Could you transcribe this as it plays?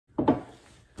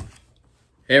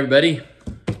Hey everybody,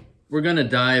 we're going to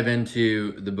dive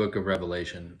into the book of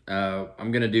Revelation.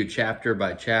 I'm going to do chapter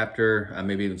by chapter,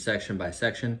 maybe even section by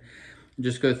section.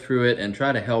 Just go through it and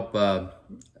try to help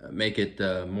make it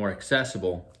more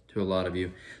accessible to a lot of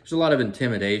you. There's a lot of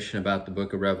intimidation about the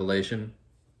book of Revelation.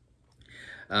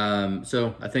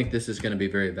 So I think this is going to be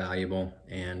very valuable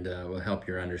and will help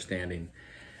your understanding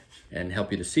and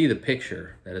help you to see the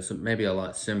picture that it's maybe a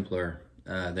lot simpler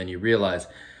than you realize.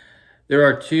 There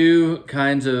are two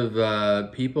kinds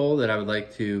of people that I would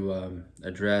like to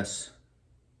address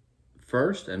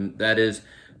first, and that is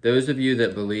those of you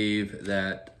that believe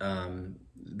that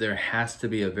there has to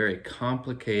be a very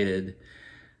complicated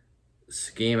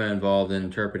schema involved in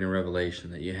interpreting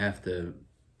Revelation, that you have to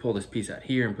pull this piece out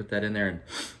here and put that in there, and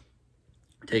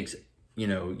it takes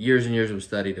years and years of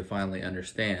study to finally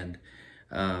understand.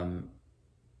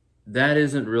 That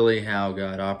isn't really how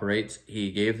God operates.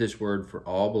 He gave this word for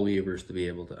all believers to be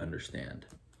able to understand.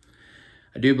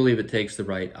 I do believe it takes the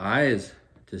right eyes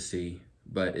to see,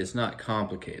 but it's not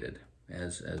complicated,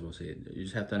 as we'll see. You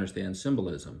just have to understand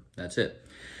symbolism. That's it.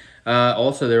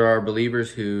 Also, there are believers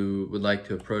who would like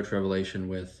to approach Revelation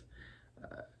with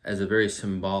as a very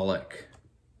symbolic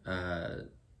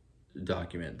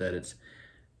document, that it's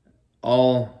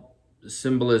all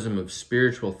symbolism of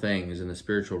spiritual things in the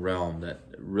spiritual realm that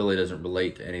really doesn't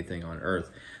relate to anything on earth.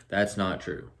 That's not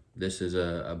true. This is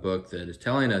a book that is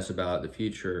telling us about the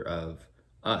future of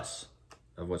us,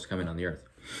 of what's coming on the earth.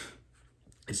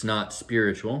 It's not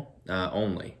spiritual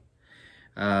only.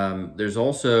 There's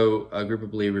also a group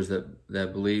of believers that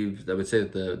would say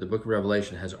that the book of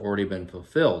Revelation has already been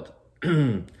fulfilled.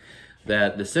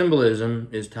 That the symbolism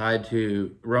is tied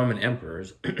to Roman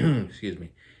emperors, excuse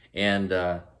me, and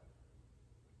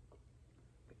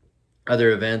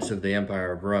other events of the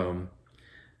Empire of Rome.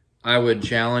 I would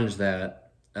challenge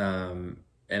that and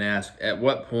ask, at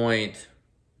what point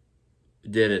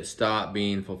did it stop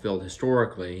being fulfilled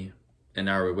historically, and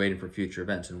now are we waiting for future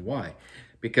events, and why?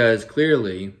 Because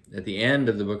clearly, at the end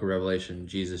of the book of Revelation,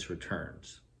 Jesus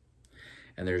returns,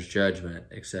 and there's judgment,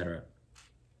 etc.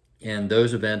 And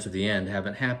those events of the end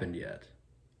haven't happened yet.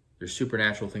 There's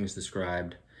supernatural things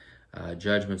described,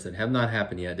 judgments that have not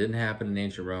happened yet, didn't happen in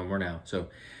ancient Rome or now. So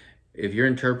if you're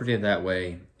interpreting it that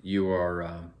way, you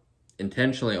are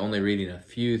intentionally only reading a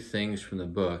few things from the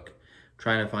book,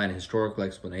 trying to find a historical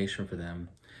explanation for them,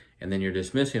 and then you're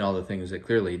dismissing all the things that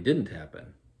clearly didn't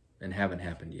happen and haven't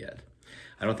happened yet.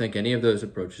 I don't think any of those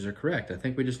approaches are correct. I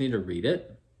think we just need to read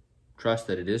it, trust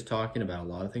that it is talking about a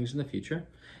lot of things in the future,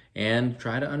 and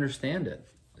try to understand it.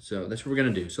 So that's what we're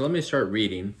going to do. So let me start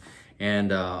reading,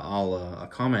 and I'll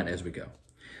comment as we go.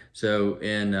 So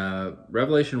in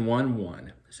Revelation 1:1,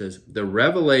 it says, "The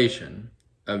revelation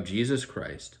of Jesus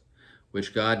Christ,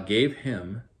 which God gave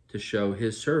him to show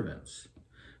his servants,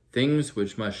 things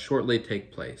which must shortly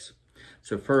take place."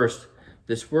 So first,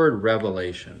 this word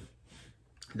revelation,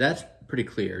 that's pretty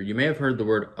clear. You may have heard the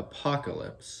word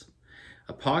apocalypse.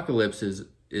 Apocalypse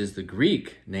is the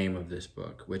Greek name of this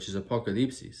book, which is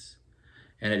apokalypsis,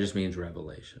 and it just means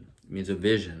revelation. It means a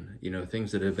vision,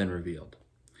 things that have been revealed.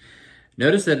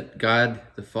 Notice that God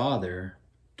the Father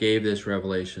gave this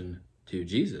revelation to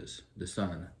Jesus, the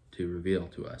Son, to reveal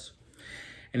to us.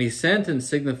 And he sent and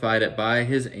signified it by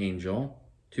his angel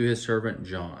to his servant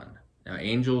John. Now,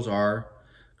 angels are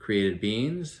created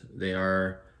beings. They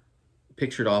are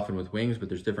pictured often with wings, but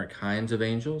there's different kinds of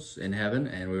angels in heaven,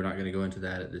 and we're not going to go into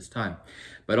that at this time.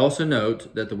 But also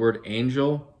note that the word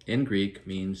angel in Greek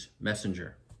means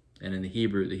messenger, and in the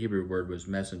Hebrew word was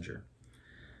messenger.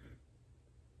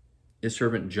 His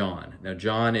servant John. Now,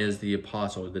 John is the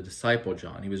apostle, the disciple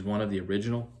John. He was one of the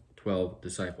original 12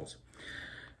 disciples.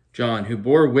 John, who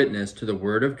bore witness to the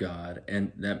word of God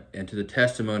and to the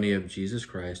testimony of Jesus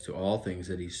Christ, to all things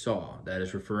that he saw. That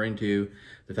is referring to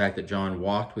the fact that John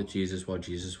walked with Jesus while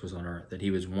Jesus was on earth, that he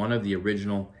was one of the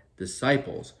original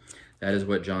disciples. That is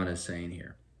what John is saying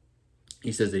here.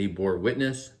 He says that he bore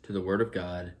witness to the word of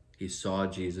God. He saw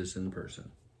Jesus in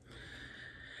person.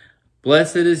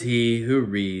 "Blessed is he who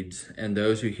reads, and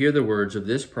those who hear the words of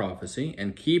this prophecy,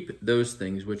 and keep those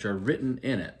things which are written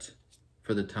in it,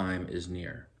 for the time is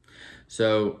near."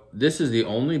 So this is the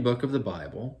only book of the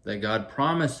Bible that God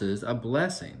promises a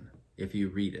blessing if you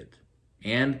read it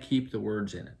and keep the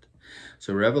words in it.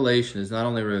 So Revelation is not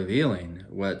only revealing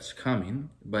what's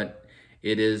coming, but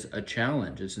it is a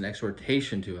challenge. It's an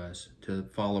exhortation to us to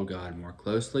follow God more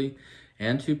closely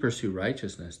and to pursue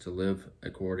righteousness, to live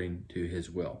according to his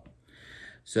will.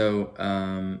 So,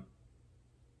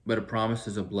 but it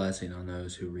promises a blessing on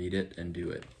those who read it and do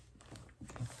it.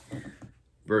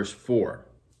 Verse 4,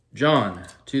 "John,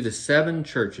 to the 7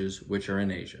 churches which are in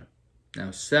Asia."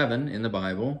 Now, 7 in the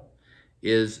Bible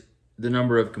is the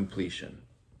number of completion.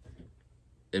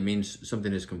 It means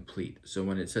something is complete. So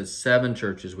when it says 7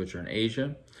 churches, which are in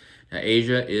Asia, now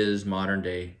Asia is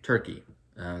modern-day Turkey.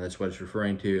 That's what it's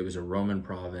referring to. It was a Roman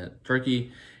province.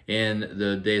 Turkey in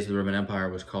the days of the Roman Empire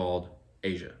was called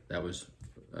Asia. That was,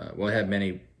 well, it had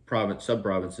many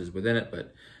sub-provinces within it,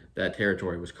 but that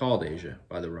territory was called Asia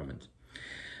by the Romans.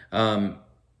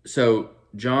 So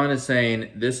John is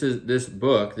saying this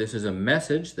is a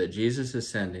message that Jesus is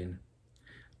sending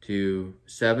to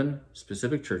 7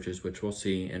 specific churches, which we'll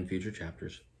see in future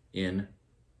chapters in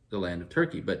the land of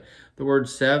Turkey. But the word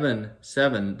 7,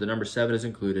 the number 7 is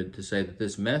included to say that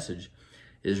this message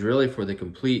is really for the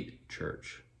complete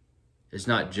church. It's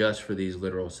not just for these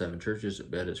literal 7 churches,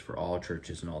 but it's for all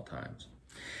churches in all times.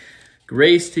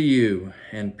 Grace to you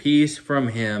and peace from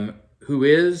him who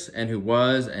is and who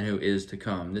was and who is to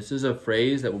come. This is a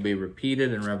phrase that will be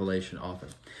repeated in Revelation often.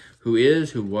 Who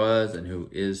is, who was, and who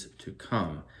is to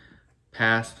come.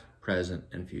 Past, present,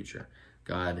 and future.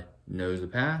 God knows the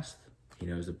past, he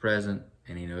knows the present,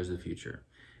 and he knows the future.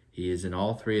 He is in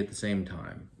all 3 at the same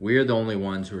time. We are the only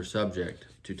ones who are subject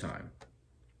to time.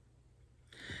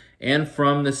 And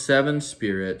from the 7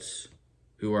 spirits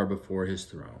who are before his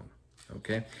throne.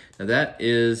 Okay? Now that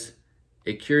is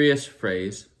a curious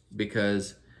phrase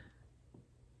because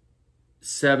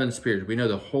 7 spirits, we know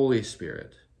the Holy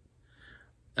Spirit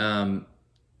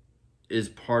is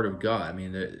part of God. I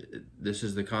mean, this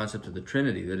is the concept of the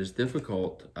Trinity that is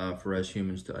difficult for us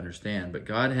humans to understand. But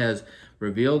God has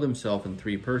revealed himself in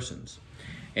 3 persons.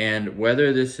 And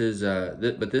whether this is,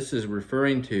 but this is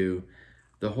referring to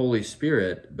the Holy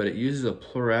Spirit, but it uses a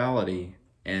plurality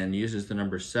and uses the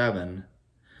number 7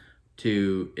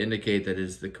 to indicate that it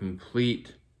is the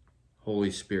complete Holy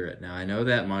Spirit. Now, I know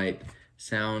that might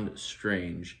sound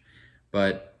strange,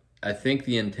 but I think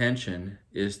the intention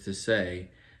is to say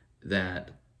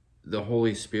that the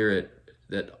Holy Spirit,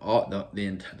 that all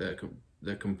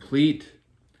the complete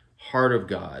heart of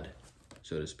God,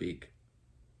 so to speak,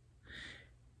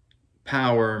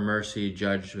 power, mercy,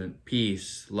 judgment,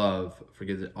 peace, love,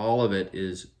 forgiveness, all of it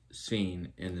is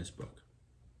seen in this book.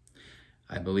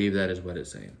 I believe that is what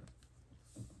it's saying.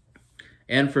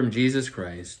 And from Jesus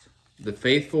Christ, the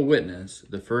faithful witness,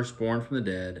 the firstborn from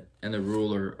the dead, and the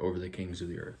ruler over the kings of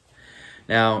the earth.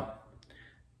 Now,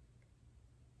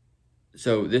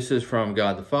 so this is from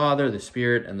God the Father, the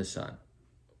Spirit, and the Son.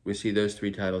 We see those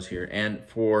 3 titles here. And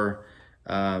for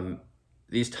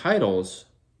these titles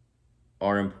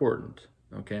are important,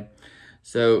 okay?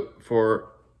 So for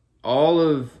all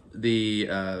of the,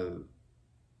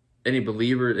 any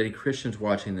believer, any Christians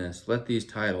watching this, let these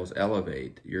titles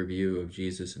elevate your view of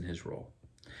Jesus and his role.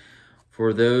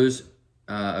 For those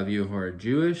of you who are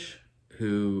Jewish,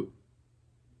 who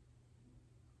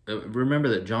remember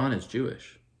that John is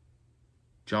Jewish.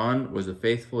 John was a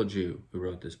faithful Jew who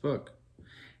wrote this book,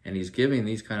 and he's giving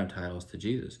these kind of titles to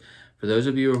Jesus. For those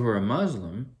of you who are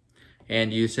Muslim,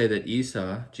 and you say that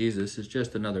Isa, Jesus, is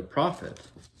just another prophet,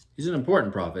 he's an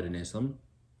important prophet in Islam,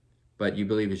 but you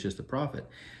believe he's just a prophet,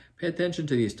 pay attention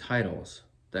to these titles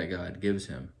that God gives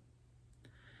him.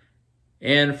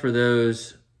 And for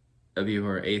those of you who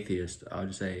are atheists, I'll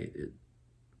just say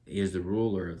he is the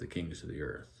ruler of the kings of the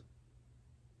earth.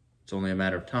 It's only a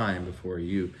matter of time before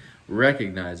you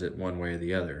recognize it one way or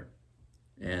the other.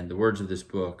 And the words of this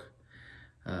book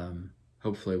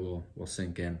hopefully will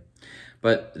sink in.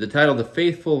 But the title, The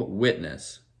Faithful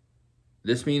Witness,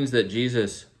 this means that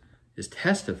Jesus is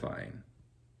testifying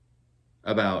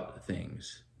about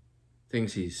things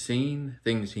he's seen,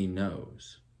 things he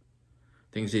knows,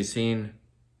 things he's seen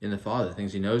in the Father,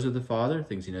 things he knows of the Father,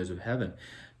 things he knows of heaven,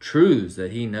 truths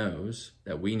that he knows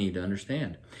that we need to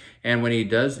understand. And when he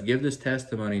does give this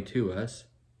testimony to us,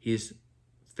 he's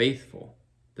faithful,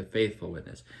 the faithful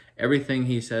witness. Everything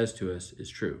he says to us is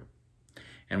true,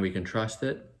 and we can trust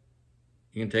it.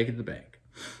 You can take it to the bank.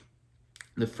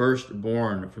 The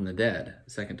firstborn from the dead,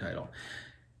 second title.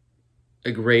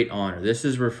 A great honor. This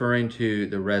is referring to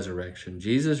the resurrection.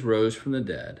 Jesus rose from the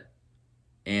dead,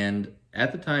 and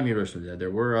at the time he rose from the dead,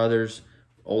 there were others,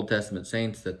 Old Testament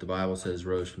saints, that the Bible says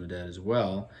rose from the dead as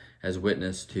well, as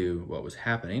witness to what was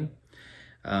happening.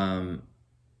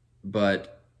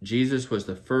 But Jesus was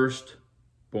the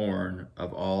firstborn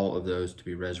of all of those to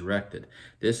be resurrected.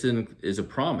 This is a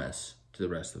promise to the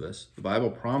rest of us. The Bible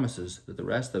promises that the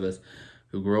rest of us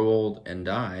who grow old and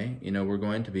die, we're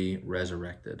going to be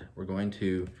resurrected. We're going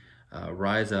to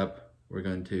rise up. We're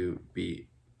going to be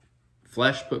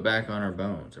flesh put back on our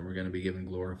bones, and we're going to be given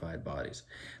glorified bodies.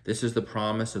 This is the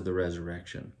promise of the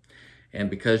resurrection. And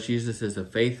because Jesus is a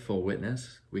faithful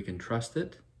witness, we can trust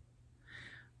it.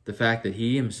 the fact that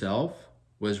he himself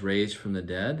was raised from the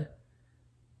dead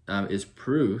is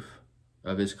proof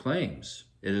of his claims.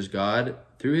 It is God,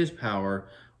 through his power,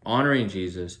 honoring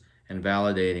Jesus and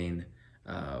validating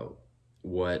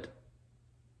that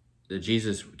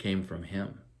Jesus came from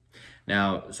him.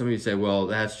 Now, some of you say, well,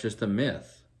 that's just a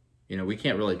myth. You know, we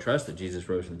can't really trust that Jesus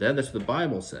rose from the dead. That's what the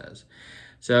Bible says.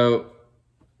 So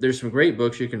there's some great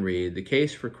books you can read. The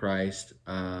Case for Christ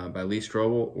by Lee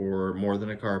Strobel, or More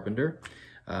Than a Carpenter.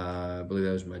 I believe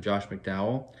that was by Josh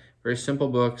McDowell. Very simple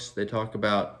books. They talk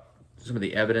about some of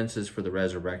the evidences for the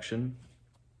resurrection.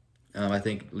 I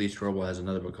think Lee Strobel has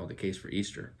another book called The Case for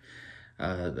Easter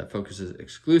that focuses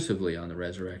exclusively on the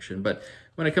resurrection. But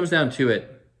when it comes down to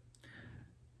it,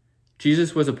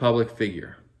 Jesus was a public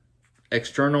figure.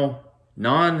 External,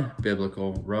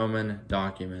 non-biblical Roman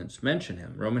documents mention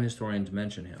him. Roman historians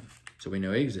mention him, so we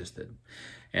know he existed.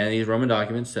 And these Roman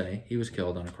documents say he was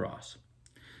killed on a cross.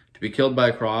 To be killed by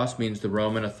a cross means the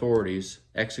Roman authorities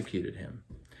executed him.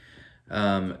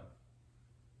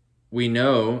 We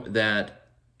know that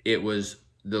it was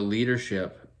the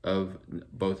leadership of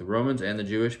both the Romans and the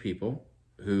Jewish people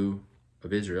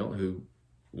of Israel who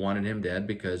wanted him dead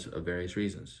because of various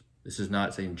reasons. This is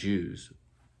not saying Jews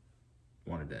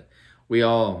wanted dead. We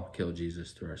all killed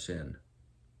Jesus through our sin.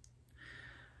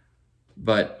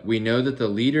 But we know that the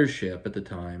leadership at the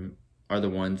time are the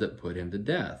ones that put him to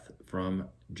death from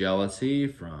jealousy,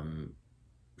 for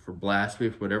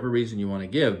blasphemy, for whatever reason you want to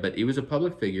give. But he was a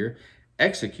public figure,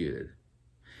 executed.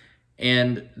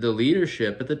 And the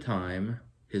leadership at the time,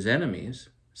 his enemies,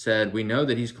 said, we know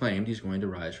that he's claimed he's going to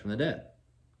rise from the dead.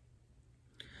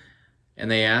 And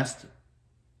they asked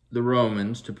the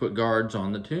Romans to put guards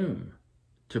on the tomb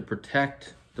to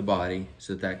protect the body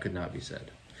so that could not be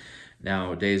said.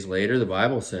 Now, days later, the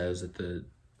Bible says that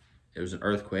it was an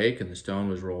earthquake and the stone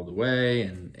was rolled away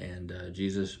and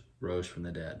Jesus rose from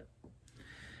the dead.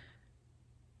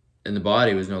 And the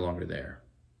body was no longer there.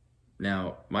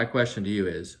 Now, my question to you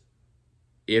is,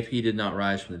 if he did not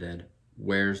rise from the dead,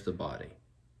 where's the body?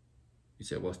 You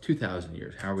say, well, it's 2,000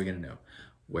 years. How are we going to know?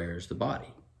 Where's the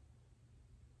body?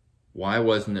 Why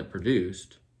wasn't it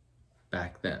produced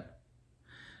back then?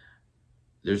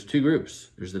 There's two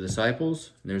groups. There's the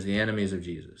disciples and there's the enemies of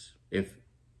Jesus. If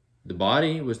the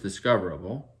body was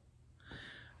discoverable,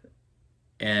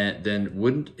 and then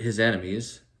wouldn't his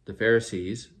enemies, the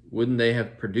Pharisees, wouldn't they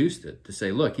have produced it to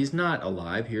say, look, he's not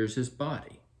alive, here's his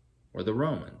body? Or the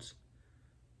Romans.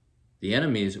 The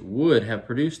enemies would have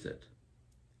produced it.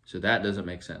 So that doesn't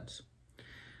make sense.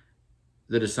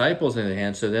 The disciples, on the other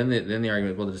hand, so then the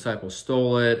argument, well, the disciples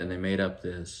stole it and they made up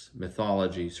this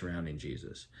mythology surrounding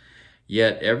Jesus.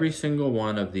 Yet every single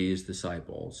one of these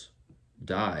disciples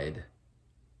died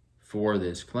for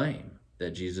this claim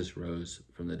that Jesus rose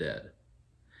from the dead.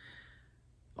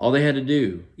 All they had to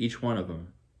do, each one of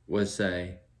them, was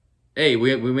say, hey,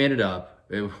 we made it up.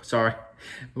 Sorry.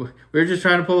 We were just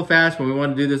trying to pull a fast one. We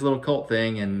wanted to do this little cult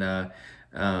thing and,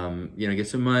 get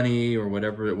some money or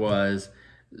whatever it was.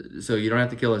 So you don't have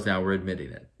to kill us now. We're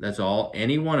admitting it. That's all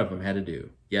any one of them had to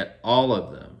do. Yet all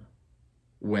of them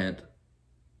went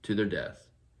to their death,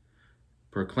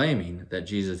 proclaiming that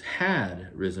Jesus had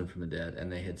risen from the dead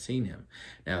and they had seen him.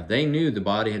 Now, if they knew the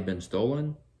body had been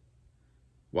stolen,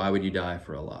 why would you die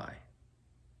for a lie?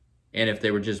 And if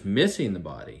they were just missing the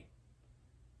body,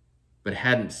 but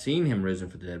hadn't seen him risen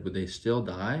from the dead, would they still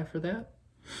die for that?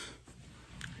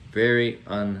 Very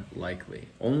unlikely.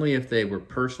 Only if they were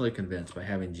personally convinced by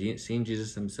having seen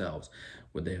Jesus themselves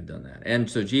would they have done that. And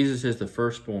so Jesus is the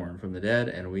firstborn from the dead,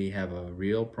 and we have a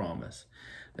real promise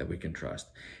that we can trust.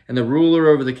 And the ruler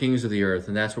over the kings of the earth,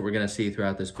 and that's what we're going to see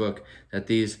throughout this book, that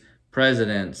these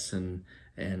presidents and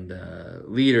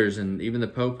leaders, and even the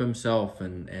Pope himself,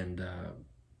 and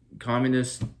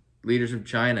communist leaders of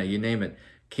China, you name it,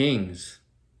 kings,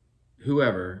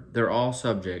 whoever, they're all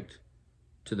subject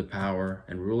to the power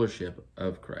and rulership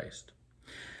of Christ.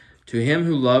 To him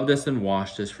who loved us and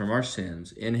washed us from our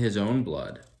sins in his own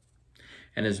blood,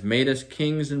 and has made us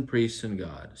kings and priests in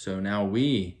God. So now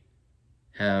we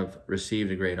have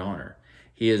received a great honor.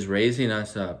 He is raising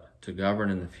us up to govern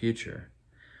in the future,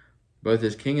 both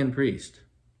as king and priest.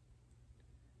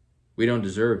 We don't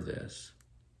deserve this,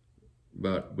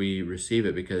 but we receive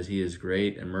it because he is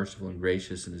great and merciful and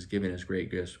gracious and is giving us great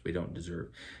gifts we don't deserve.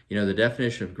 You know, the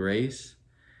definition of grace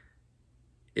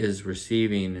is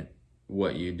receiving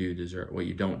what you do deserve, what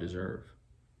you don't deserve.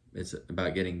 It's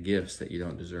about getting gifts that you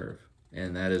don't deserve,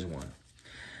 and that is one.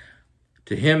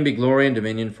 To him be glory and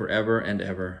dominion forever and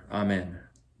ever. Amen.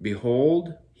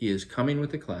 Behold, he is coming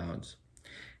with the clouds,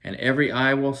 and every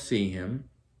eye will see him,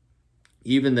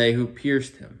 even they who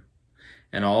pierced him,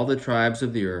 and all the tribes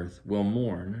of the earth will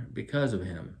mourn because of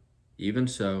him. Even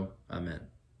so, amen.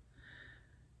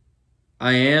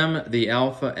 I am the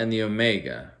Alpha and the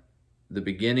Omega, the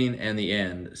beginning and the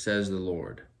end, says the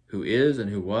Lord, who is and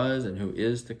who was and who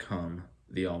is to come,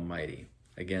 the Almighty.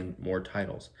 Again, more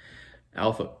titles.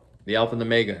 Alpha, the Alpha and the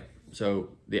Omega. So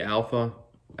the Alpha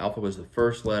was the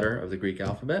first letter of the Greek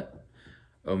alphabet.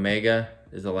 Omega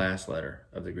is the last letter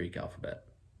of the Greek alphabet.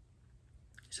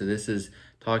 So this is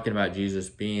talking about Jesus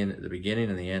being the beginning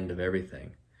and the end of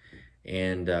everything.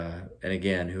 And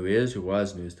again, who is, who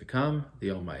was, and who is to come,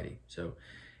 the Almighty. So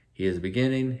he is the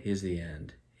beginning, he is the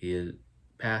end. He is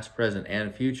past, present,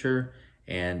 and future,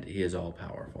 and he is all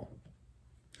powerful.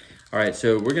 All right,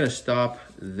 so we're going to stop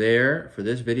there for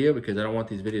this video because I don't want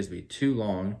these videos to be too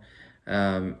long.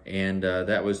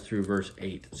 That was through verse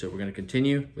 8. So we're going to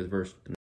continue with verse